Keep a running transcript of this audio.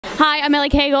Hi, I'm Ellie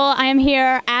Cagle. I am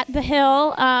here at the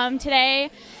Hill.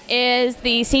 Today is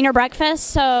the senior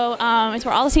breakfast, so it's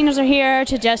where all the seniors are here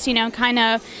to just, kind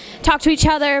of talk to each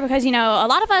other because, a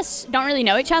lot of us don't really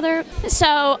know each other.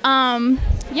 So,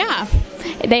 yeah.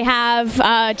 They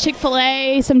have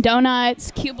Chick-fil-A, some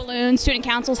donuts, cute balloons, student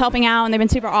council's helping out, and they've been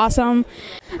super awesome.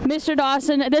 Mr.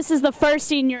 Dawson, this is the first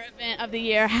senior event of the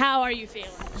year. How are you feeling?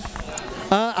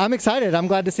 I'm excited. I'm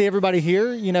glad to see everybody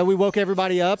here. We woke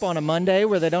everybody up on a Monday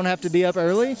where they don't have to be up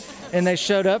early, and they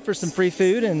showed up for some free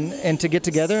food and to get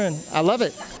together, and I love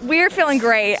it. We're feeling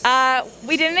great.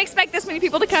 We didn't expect this many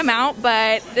people to come out,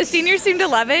 but the seniors seem to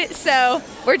love it, so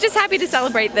we're just happy to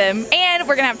celebrate them. And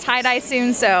we're going to have tie-dye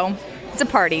soon, so it's a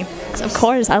party. Of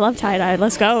course, I love tie-dye.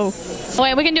 Let's go. Oh,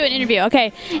 wait, we can do an interview.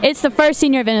 Okay, it's the first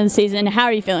senior event of the season. How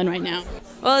are you feeling right now?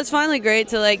 Well, it's finally great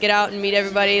to get out and meet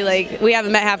everybody. We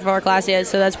haven't met half of our class yet,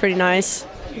 so that's pretty nice.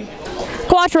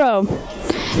 Quattro,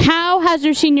 how has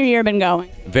your senior year been going?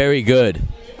 Very good.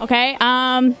 Okay,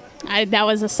 that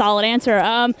was a solid answer.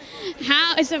 Yeah,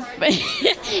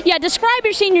 describe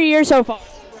your senior year so far.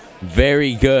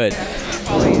 Very good.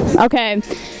 Okay,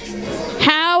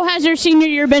 how has your senior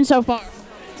year been so far?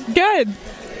 Good.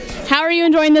 How are you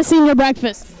enjoying the senior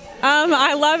breakfast?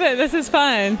 I love it. This is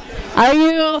fun. Are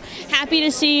you happy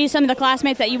to see some of the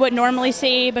classmates that you wouldn't normally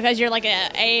see because you're like a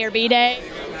A or B day?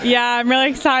 Yeah, I'm really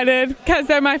excited because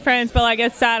they're my friends, but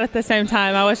it's sad at the same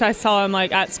time. I wish I saw them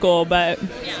at school, but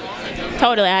yeah,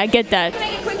 totally, I get that.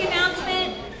 Make a quick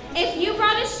announcement. If you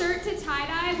brought a shirt to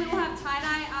tie-dye, we will have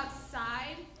tie-dye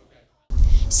outside.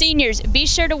 Seniors, be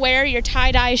sure to wear your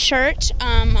tie-dye shirt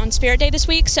on Spirit Day this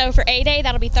week. So for A Day,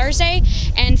 that'll be Thursday,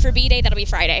 and for B Day, that'll be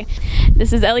Friday.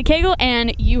 This is Ellie Cagle,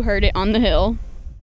 and you heard it on the Hill.